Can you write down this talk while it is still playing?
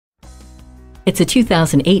It's a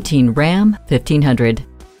 2018 Ram 1500.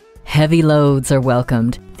 Heavy loads are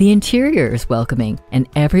welcomed, the interior is welcoming, and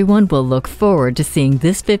everyone will look forward to seeing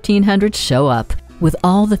this 1500 show up. With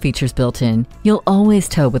all the features built in, you'll always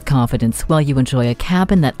tow with confidence while you enjoy a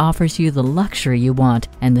cabin that offers you the luxury you want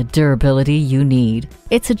and the durability you need.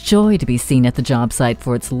 It's a joy to be seen at the job site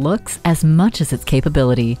for its looks as much as its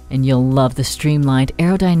capability, and you'll love the streamlined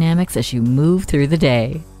aerodynamics as you move through the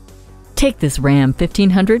day. Take this Ram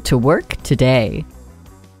 1500 to work today.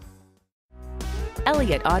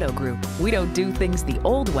 Elliott Auto Group. We don't do things the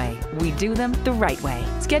old way, we do them the right way.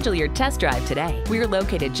 Schedule your test drive today. We're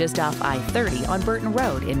located just off I-30 on Burton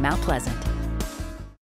Road in Mount Pleasant.